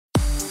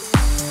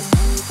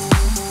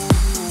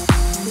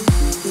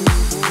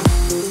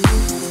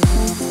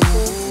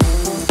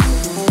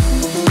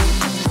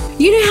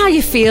how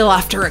you feel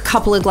after a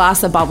couple of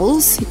glass of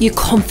bubbles? You're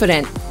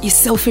confident, you're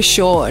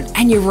self-assured,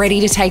 and you're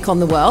ready to take on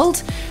the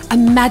world?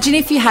 Imagine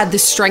if you had the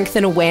strength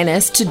and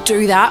awareness to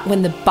do that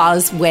when the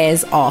buzz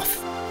wears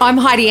off. I'm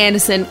Heidi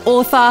Anderson,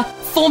 author,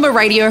 former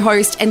radio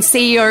host, and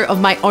CEO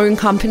of my own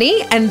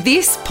company, and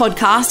this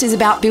podcast is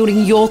about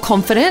building your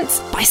confidence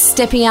by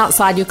stepping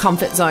outside your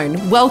comfort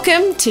zone.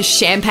 Welcome to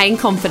Champagne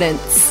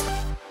Confidence.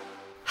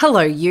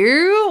 Hello,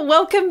 you.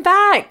 Welcome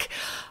back.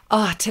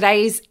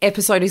 Today's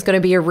episode is going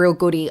to be a real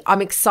goodie.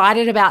 I'm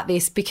excited about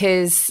this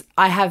because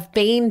I have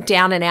been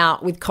down and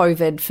out with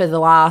COVID for the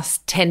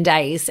last 10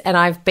 days, and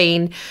I've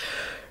been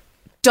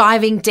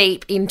diving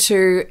deep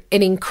into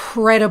an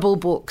incredible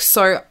book.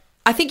 So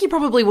I think you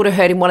probably would have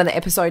heard in one of the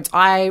episodes,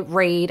 I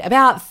read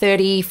about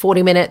 30,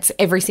 40 minutes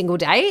every single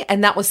day.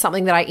 And that was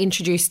something that I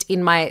introduced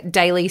in my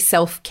daily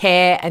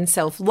self-care and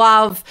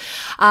self-love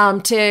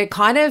to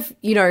kind of,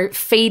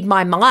 feed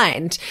my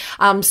mind.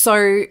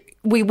 So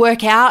we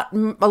work out,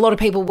 a lot of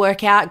people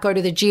work out, go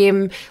to the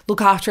gym,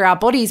 look after our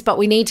bodies, but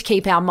we need to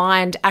keep our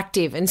mind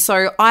active. And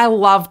so I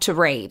love to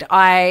read.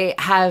 I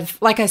have,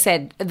 like I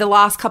said, the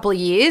last couple of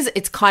years,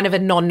 it's kind of a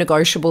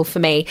non-negotiable for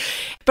me.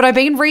 But I've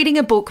been reading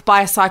a book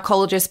by a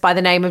psychologist by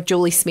the name of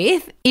Julie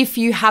Smith. If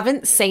you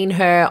haven't seen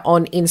her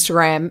on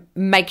Instagram,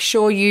 make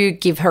sure you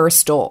give her a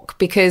stalk,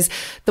 because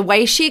the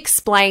way she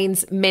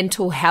explains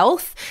mental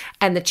health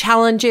and the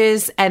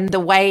challenges and the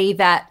way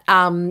that,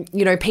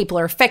 people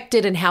are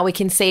affected and how we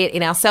can see it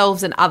in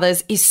ourselves and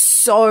others is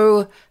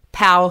so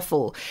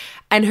powerful.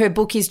 And her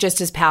book is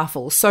just as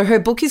powerful. So her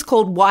book is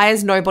called Why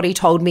Has Nobody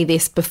Told Me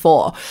This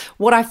Before?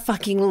 What I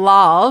fucking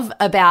love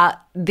about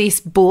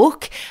this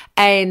book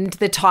and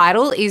the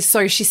title is,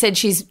 so she said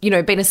she's,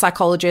 been a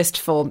psychologist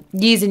for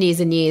years and years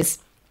and years.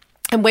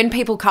 And when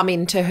people come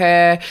into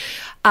her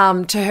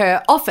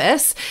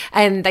office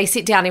and they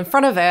sit down in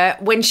front of her,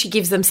 when she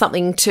gives them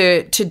something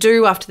to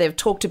do after they've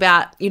talked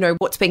about,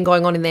 what's been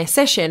going on in their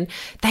session,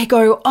 they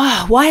go,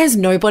 oh, why has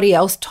nobody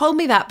else told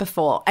me that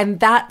before?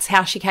 And that's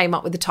how she came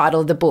up with the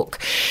title of the book.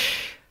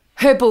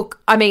 Her book,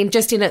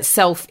 just in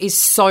itself is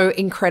so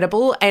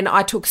incredible, and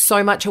I took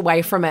so much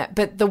away from it.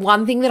 But the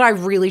one thing that I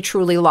really,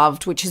 truly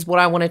loved, which is what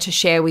I wanted to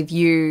share with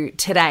you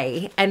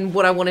today and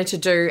what I wanted to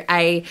do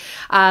a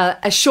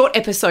short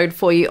episode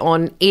for you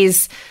on,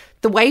 is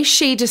the way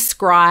she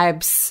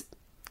describes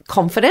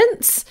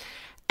confidence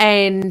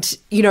and,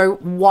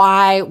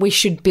 why we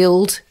should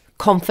build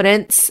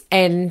confidence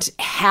and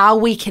how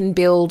we can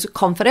build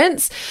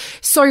confidence.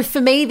 So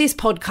for me, this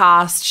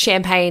podcast,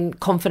 Champagne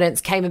Confidence,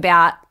 came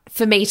about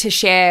for me to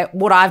share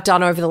what I've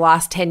done over the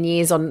last 10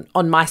 years on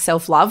my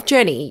self-love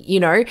journey,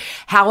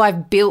 how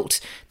I've built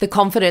the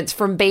confidence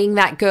from being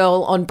that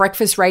girl on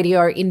breakfast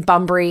radio in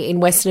Bunbury in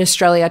Western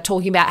Australia,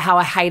 talking about how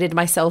I hated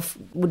myself,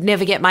 would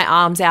never get my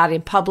arms out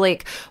in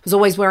public, was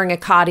always wearing a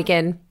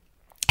cardigan,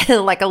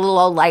 like a little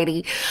old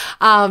lady,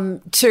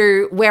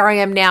 to where I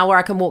am now, where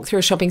I can walk through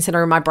a shopping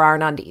centre in my bra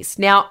and undies.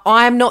 Now,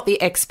 I'm not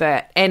the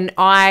expert and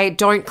I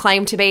don't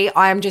claim to be.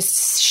 I am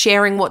just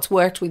sharing what's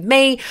worked with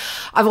me.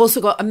 I've also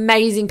got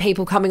amazing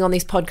people coming on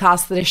this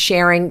podcast that are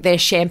sharing their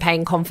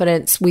champagne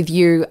confidence with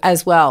you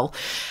as well.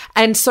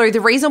 And so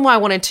the reason why I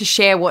wanted to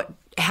share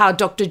how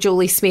Dr.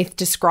 Julie Smith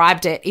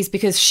described it is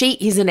because she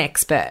is an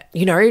expert.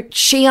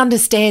 She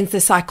understands the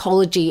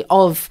psychology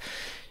of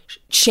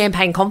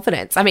champagne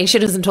confidence. She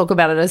doesn't talk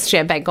about it as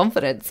champagne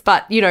confidence,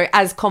 but,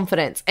 as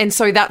confidence. And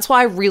so that's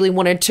why I really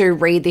wanted to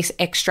read this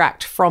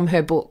extract from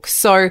her book.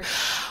 So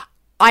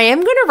I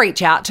am going to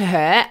reach out to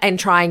her and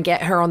try and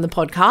get her on the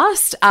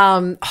podcast.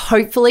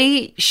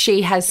 Hopefully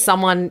she has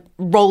someone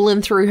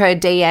rolling through her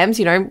DMs,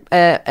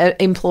 an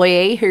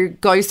employee who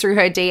goes through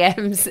her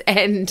DMs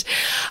and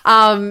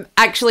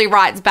actually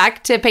writes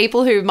back to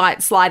people who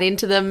might slide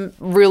into them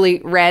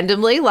really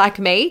randomly, like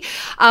me,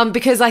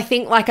 because I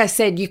think, like I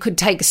said, you could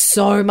take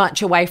so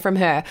much away from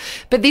her.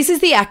 But this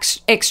is the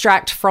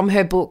extract from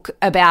her book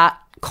about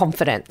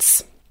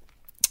confidence.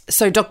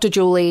 So Dr.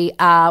 Julie,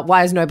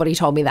 why has nobody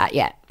told me that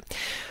yet?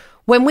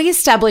 When we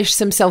establish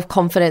some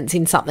self-confidence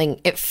in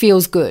something, it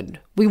feels good.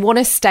 We want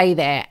to stay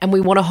there and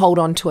we want to hold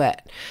on to it.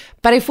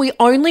 But if we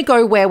only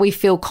go where we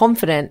feel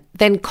confident,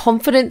 then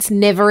confidence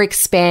never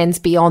expands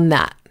beyond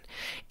that.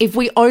 If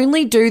we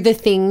only do the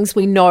things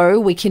we know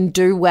we can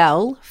do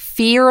well,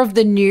 fear of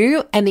the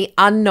new and the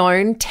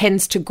unknown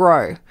tends to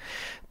grow.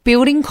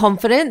 Building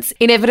confidence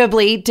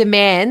inevitably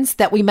demands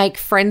that we make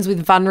friends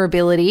with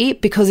vulnerability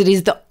because it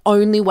is the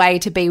only way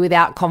to be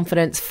without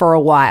confidence for a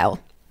while.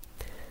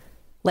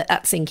 Let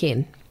that sink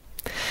in.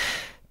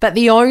 But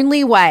the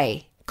only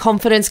way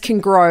confidence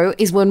can grow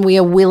is when we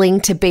are willing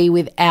to be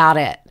without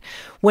it.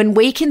 When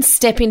we can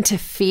step into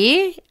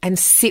fear and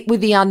sit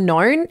with the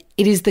unknown,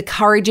 it is the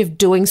courage of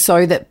doing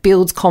so that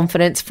builds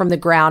confidence from the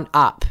ground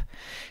up.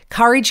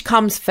 Courage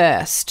comes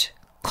first.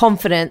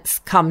 Confidence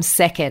comes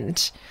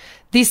second.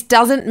 This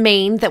doesn't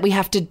mean that we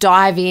have to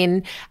dive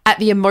in at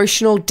the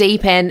emotional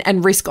deep end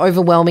and risk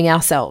overwhelming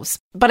ourselves.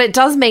 But it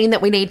does mean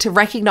that we need to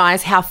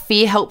recognize how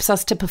fear helps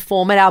us to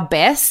perform at our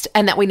best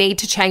and that we need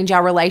to change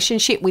our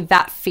relationship with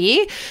that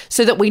fear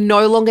so that we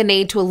no longer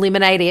need to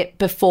eliminate it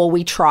before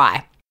we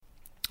try.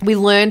 We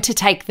learn to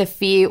take the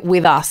fear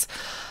with us.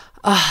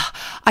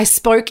 I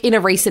spoke in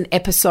a recent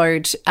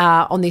episode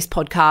on this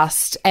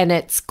podcast, and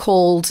it's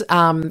called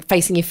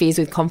Facing Your Fears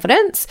with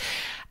Confidence.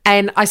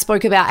 And I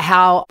spoke about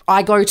how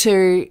I go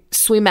to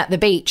swim at the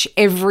beach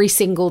every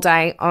single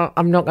day.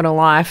 I'm not going to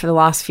lie, for the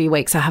last few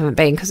weeks I haven't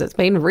been because it's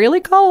been really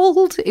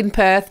cold in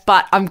Perth,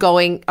 but I'm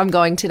going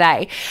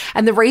today.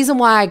 And the reason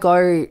why I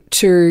go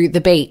to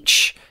the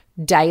beach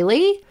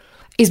daily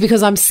is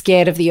because I'm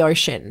scared of the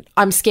ocean.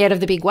 I'm scared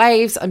of the big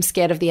waves. I'm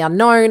scared of the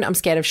unknown. I'm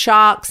scared of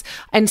sharks.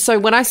 And so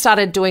when I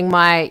started doing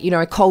my,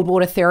 cold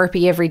water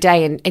therapy every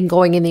day and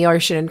going in the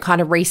ocean and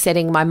kind of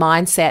resetting my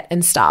mindset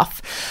and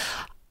stuff,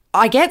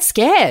 I get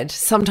scared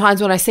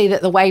sometimes when I see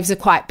that the waves are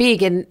quite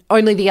big. And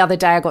only the other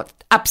day I got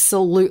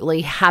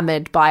absolutely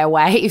hammered by a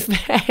wave.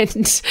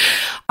 And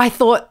I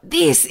thought,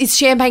 this is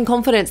champagne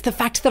confidence. The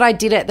fact that I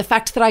did it, the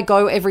fact that I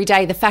go every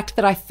day, the fact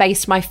that I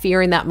faced my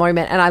fear in that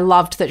moment. And I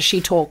loved that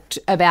she talked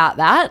about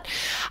that.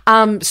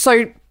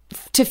 So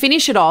to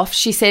finish it off,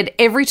 she said,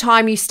 every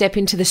time you step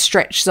into the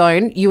stretch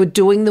zone, you are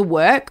doing the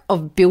work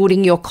of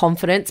building your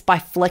confidence by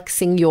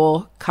flexing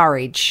your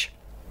courage.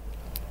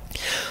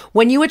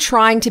 When you are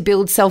trying to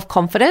build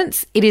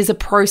self-confidence, it is a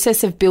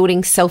process of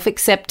building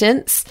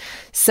self-acceptance,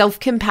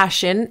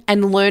 self-compassion,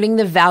 and learning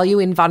the value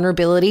in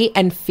vulnerability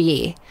and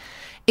fear.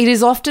 It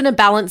is often a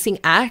balancing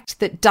act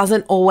that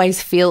doesn't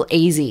always feel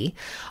easy.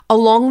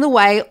 Along the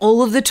way,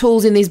 all of the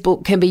tools in this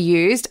book can be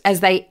used as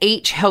they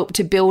each help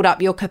to build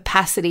up your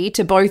capacity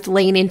to both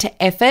lean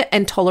into effort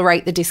and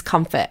tolerate the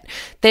discomfort,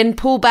 then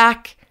pull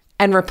back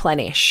and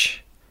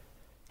replenish.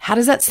 How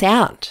does that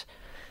sound?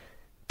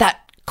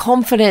 That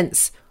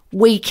confidence,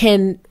 we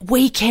can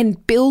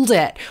build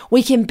it.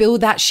 We can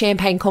build that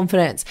champagne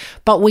confidence,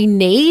 but we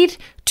need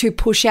to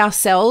push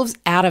ourselves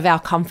out of our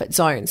comfort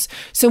zones.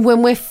 So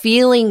when we're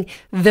feeling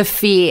the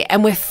fear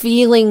and we're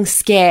feeling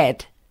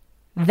scared,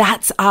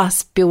 that's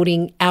us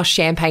building our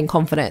champagne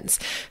confidence.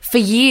 For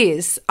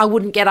years, I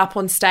wouldn't get up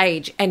on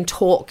stage and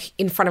talk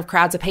in front of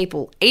crowds of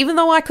people, even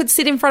though I could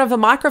sit in front of a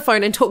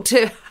microphone and talk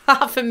to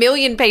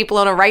 500,000 people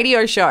on a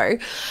radio show.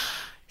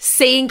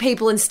 Seeing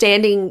people and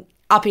standing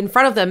up in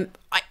front of them,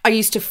 I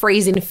used to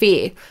freeze in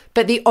fear.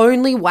 But the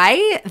only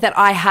way that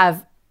I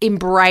have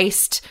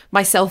embraced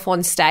myself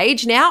on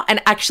stage now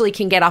and actually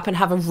can get up and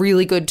have a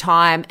really good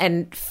time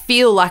and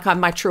feel like I'm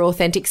my true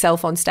authentic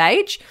self on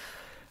stage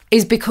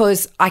is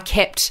because I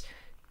kept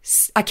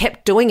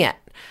doing it.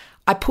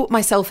 I put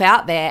myself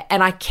out there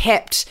and I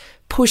kept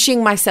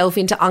pushing myself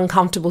into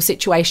uncomfortable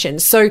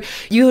situations. So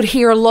you would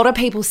hear a lot of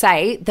people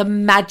say the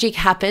magic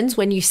happens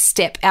when you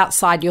step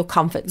outside your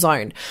comfort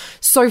zone.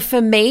 So for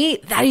me,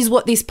 that is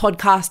what this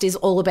podcast is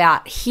all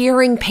about,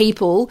 hearing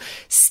people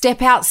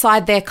step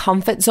outside their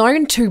comfort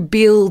zone to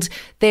build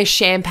their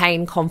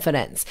champagne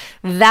confidence.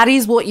 That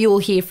is what you will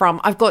hear from.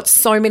 I've got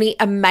so many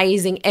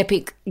amazing,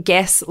 epic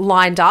guests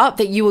lined up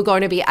that you are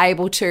going to be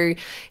able to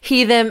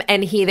hear them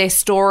and hear their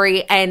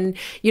story and,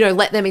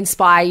 let them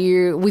inspire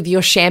you with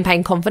your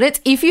champagne confidence.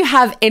 If you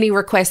have any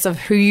requests of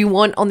who you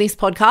want on this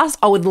podcast,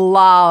 I would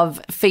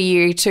love for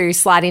you to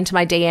slide into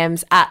my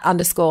DMs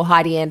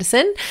 @_Heidi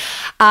Anderson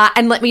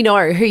and let me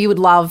know who you would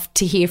love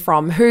to hear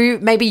from, who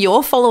maybe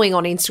you're following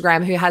on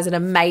Instagram who has an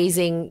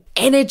amazing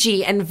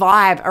energy and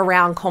vibe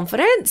around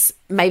confidence.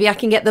 Maybe I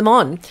can get them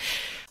on.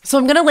 So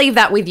I'm going to leave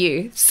that with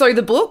you. So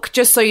the book,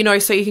 just so you know,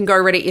 so you can go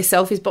read it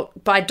yourself, is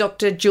by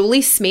Dr.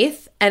 Julie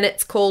Smith, and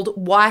it's called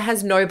Why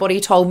Has Nobody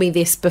Told Me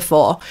This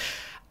Before?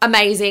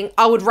 Amazing.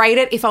 I would rate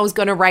it, if I was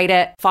going to rate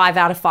it, 5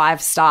 out of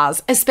 5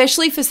 stars,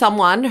 especially for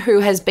someone who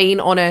has been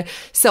on a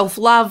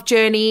self-love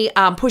journey,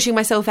 pushing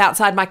myself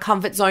outside my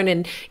comfort zone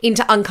and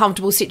into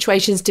uncomfortable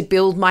situations to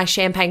build my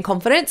champagne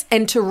confidence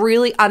and to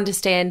really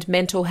understand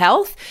mental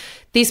health.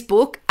 This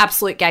book,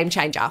 absolute game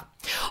changer.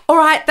 All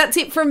right, that's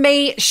it from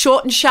me.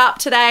 Short and sharp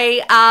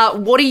today.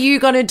 What are you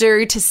going to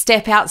do to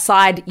step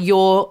outside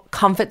your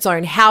comfort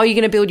zone? How are you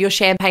going to build your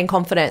champagne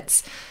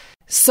confidence?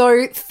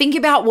 So think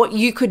about what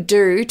you could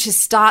do to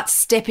start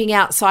stepping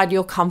outside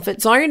your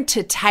comfort zone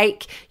to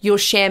take your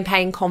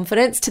champagne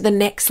confidence to the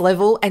next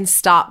level and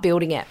start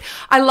building it.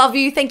 I love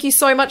you. Thank you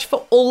so much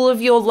for all of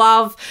your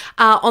love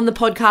on the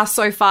podcast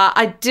so far.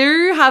 I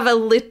do have a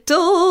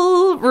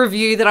little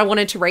review that I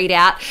wanted to read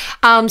out.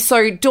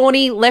 So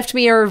Dawny left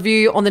me a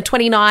review on the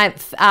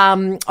 29th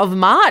of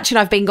March, and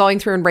I've been going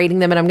through and reading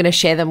them, and I'm going to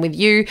share them with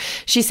you.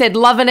 She said,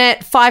 loving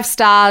it, 5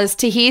 stars.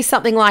 To hear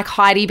something like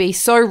Heidi be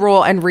so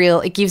raw and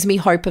real, it gives me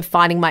hope of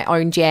finding my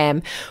own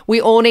jam.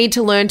 We all need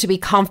to learn to be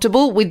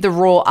comfortable with the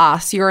raw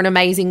us. You're an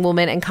amazing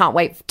woman and can't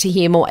wait to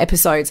hear more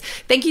episodes.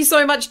 Thank you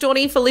so much,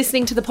 Dawny, for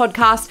listening to the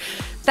podcast.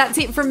 That's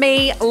it from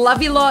me.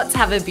 Love you lots.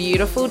 Have a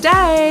beautiful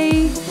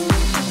day.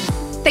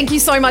 Thank you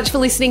so much for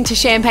listening to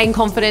Champagne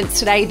Confidence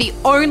today. The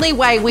only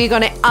way we're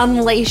going to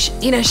unleash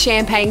inner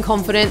champagne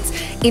confidence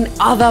in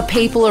other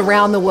people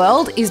around the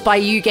world is by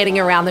you getting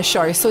around the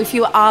show. So if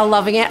you are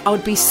loving it, I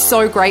would be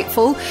so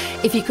grateful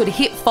if you could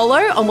hit follow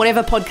on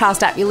whatever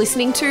podcast app you're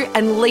listening to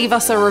and leave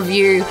us a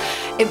review.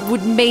 It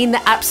would mean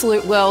the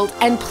absolute world.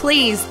 And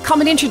please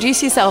come and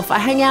introduce yourself. I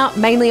hang out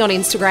mainly on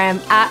Instagram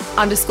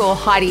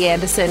 @_Heidi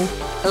Anderson.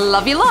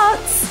 Love you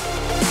lots.